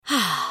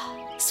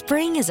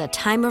Spring is a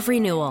time of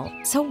renewal,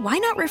 so why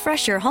not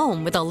refresh your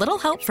home with a little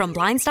help from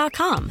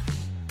Blinds.com?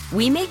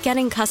 We make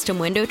getting custom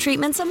window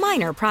treatments a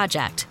minor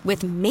project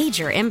with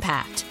major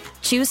impact.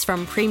 Choose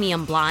from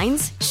premium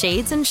blinds,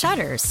 shades, and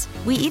shutters.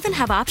 We even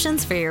have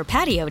options for your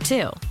patio,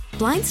 too.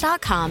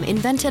 Blinds.com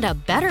invented a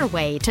better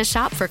way to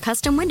shop for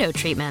custom window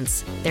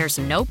treatments. There's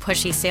no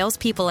pushy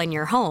salespeople in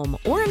your home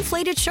or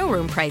inflated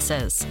showroom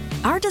prices.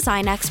 Our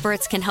design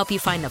experts can help you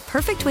find the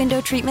perfect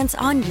window treatments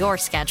on your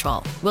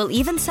schedule. We'll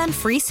even send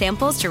free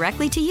samples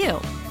directly to you.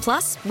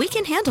 Plus, we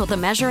can handle the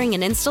measuring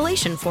and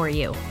installation for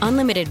you.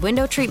 Unlimited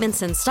window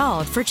treatments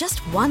installed for just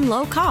one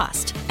low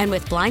cost. And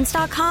with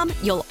Blinds.com,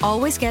 you'll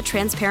always get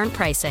transparent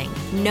pricing.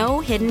 No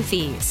hidden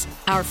fees.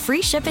 Our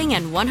free shipping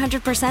and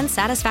 100%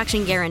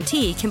 satisfaction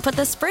guarantee can put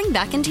the spring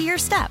back into your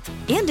step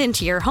and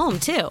into your home,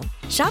 too.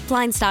 Shop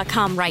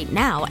Blinds.com right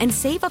now and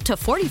save up to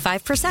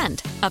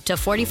 45%. Up to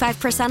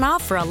 45%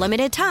 off for a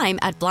limited time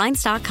at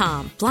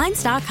Blinds.com.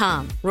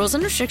 Blinds.com. Rules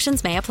and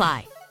restrictions may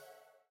apply.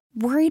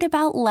 Worried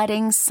about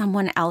letting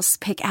someone else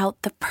pick out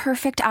the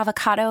perfect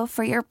avocado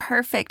for your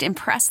perfect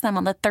impress them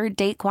on the third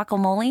date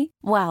guacamole?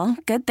 Well,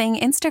 good thing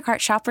Instacart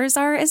shoppers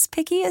are as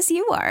picky as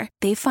you are.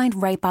 They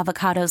find ripe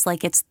avocados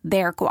like it's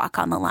their guac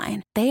on the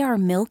line. They are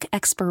milk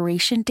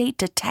expiration date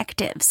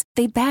detectives.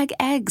 They bag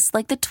eggs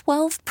like the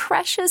 12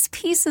 precious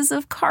pieces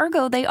of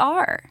cargo they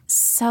are.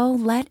 So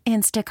let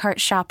Instacart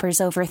shoppers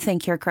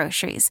overthink your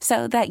groceries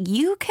so that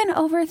you can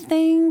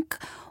overthink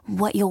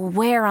what you'll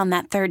wear on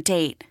that third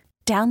date.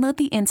 Download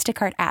the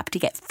Instacart app to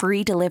get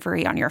free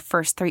delivery on your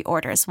first 3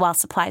 orders while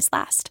supplies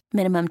last.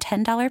 Minimum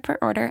 $10 per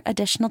order.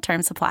 Additional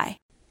terms apply.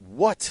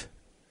 What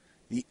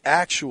the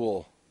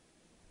actual...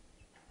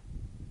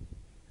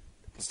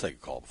 Let's take a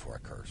call before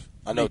I curse.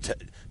 I know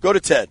Ted. Go to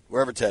Ted,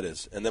 wherever Ted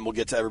is, and then we'll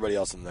get to everybody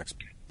else in the next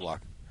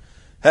block.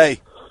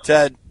 Hey,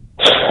 Ted.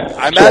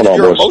 I imagine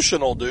you're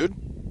emotional, dude.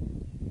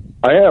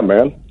 I am,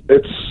 man.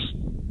 It's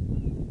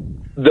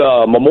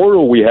the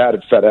memorial we had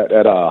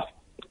at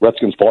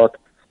Redskins Park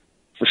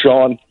for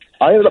Sean.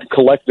 I ended up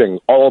collecting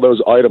all of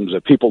those items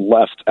that people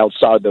left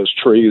outside those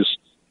trees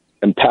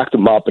and packed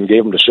them up and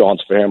gave them to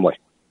Sean's family.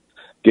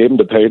 Gave them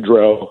to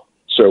Pedro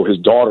so his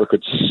daughter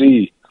could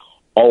see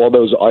all of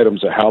those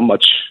items and how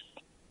much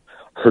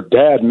her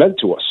dad meant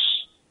to us.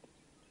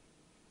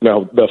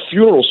 Now, the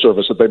funeral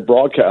service that they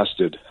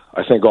broadcasted,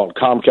 I think on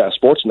Comcast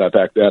Sportsnet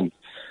back then,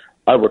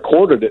 I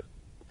recorded it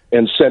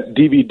and sent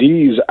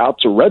DVDs out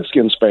to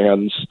Redskins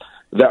fans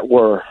that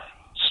were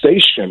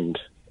stationed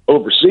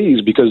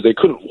overseas because they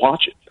couldn't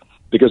watch it,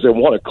 because they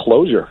wanted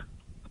closure.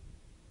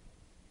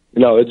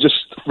 You know, it just,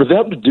 for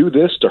them to do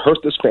this, to hurt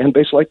this fan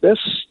base like this,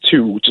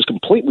 to just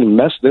completely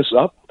mess this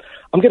up.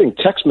 I'm getting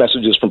text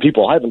messages from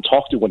people I haven't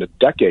talked to in a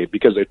decade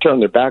because they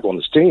turned their back on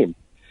this team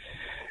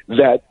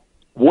that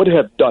would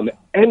have done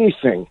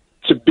anything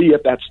to be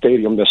at that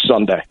stadium this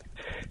Sunday.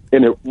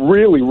 And it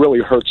really, really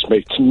hurts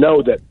me to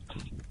know that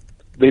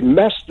they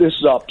messed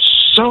this up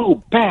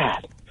so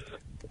bad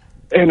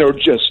and are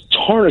just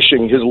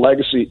tarnishing his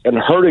legacy and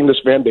hurting this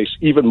fan base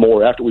even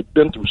more after we've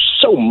been through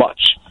so much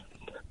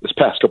this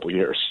past couple of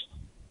years.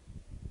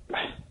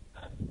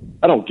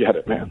 I don't get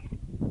it, man.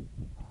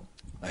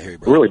 I hear you,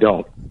 I bro. really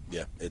don't.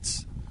 Yeah,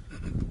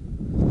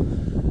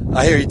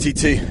 I hear you,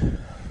 TT.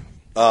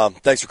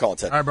 Thanks for calling,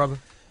 Ted. All right, brother.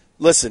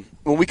 Listen,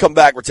 when we come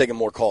back, we're taking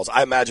more calls.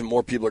 I imagine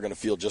more people are going to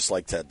feel just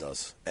like Ted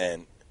does.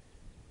 And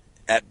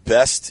at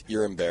best,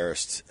 you're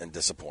embarrassed and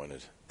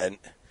disappointed. And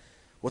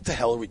what the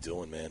hell are we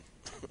doing, man?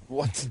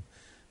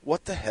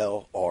 What the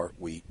hell are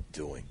we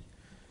doing?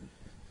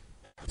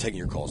 We're taking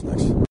your calls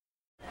next.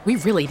 We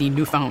really need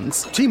new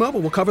phones. T-Mobile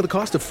will cover the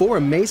cost of 4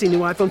 amazing new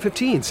iPhone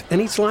 15s, and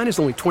each line is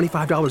only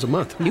 $25 a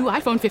month. New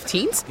iPhone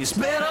 15s? It's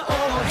better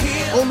over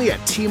here. Only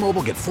at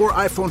T-Mobile, get 4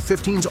 iPhone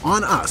 15s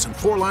on us and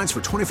 4 lines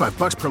for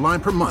 $25 per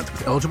line per month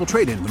with eligible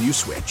trade-in when you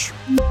switch.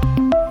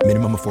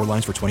 Minimum of 4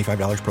 lines for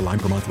 $25 per line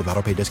per month with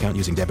autopay discount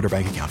using debit or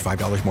bank account.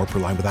 $5 more per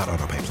line without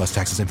autopay, plus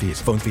taxes and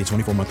fees. Phone fee at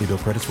 24 monthly bill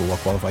credits for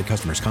well-qualified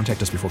customers. Contact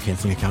us before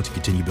canceling account to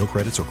continue bill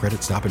credits or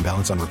credit stop and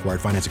balance on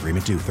required finance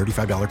agreement due.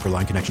 $35 per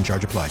line connection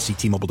charge applies. See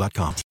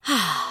T-Mobile.com.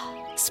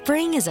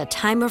 Spring is a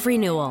time of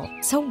renewal,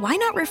 so why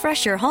not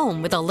refresh your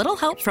home with a little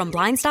help from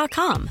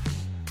Blinds.com?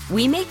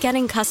 We make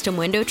getting custom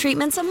window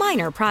treatments a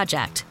minor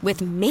project with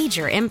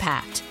major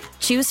impact.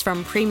 Choose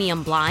from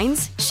premium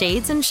blinds,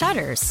 shades, and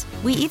shutters.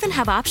 We even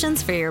have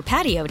options for your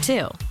patio,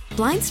 too.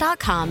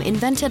 Blinds.com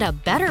invented a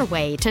better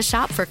way to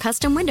shop for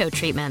custom window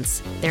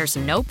treatments. There's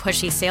no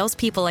pushy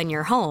salespeople in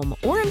your home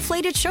or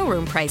inflated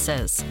showroom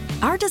prices.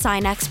 Our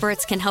design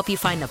experts can help you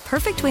find the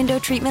perfect window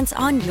treatments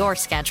on your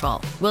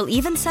schedule. We'll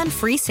even send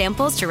free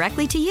samples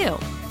directly to you.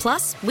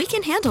 Plus, we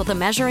can handle the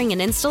measuring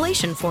and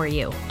installation for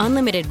you.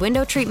 Unlimited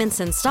window treatments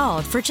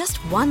installed for just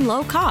one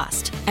low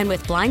cost. And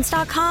with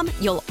Blinds.com,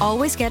 you'll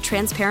always get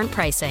transparent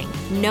pricing.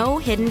 No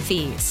hidden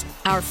fees.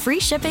 Our free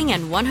shipping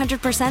and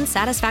 100%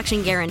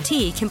 satisfaction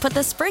guarantee can put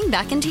the spring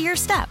back into your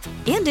step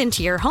and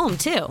into your home,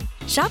 too.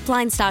 Shop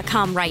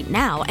Blinds.com right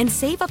now and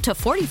save up to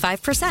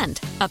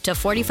 45%. Up to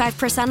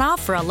 45%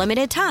 off for a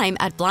limited time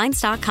at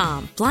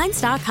Blinds.com.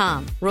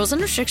 Blinds.com. Rules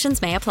and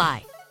restrictions may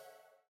apply.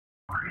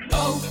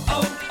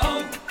 O'Reilly.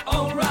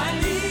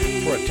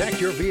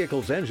 Protect your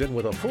vehicle's engine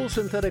with a full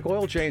synthetic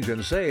oil change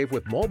and save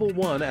with Mobile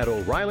One at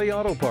O'Reilly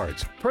Auto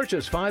Parts.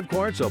 Purchase 5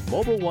 quarts of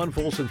Mobile One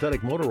full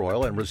synthetic motor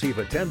oil and receive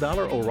a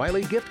 $10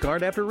 O'Reilly gift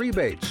card after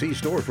rebate. See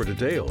store for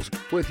details.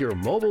 With your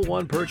Mobile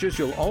One purchase,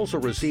 you'll also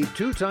receive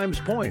 2 times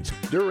points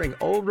during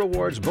O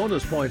Rewards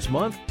Bonus Points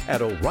Month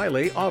at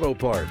O'Reilly Auto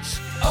Parts.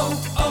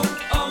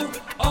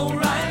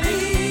 O'Reilly.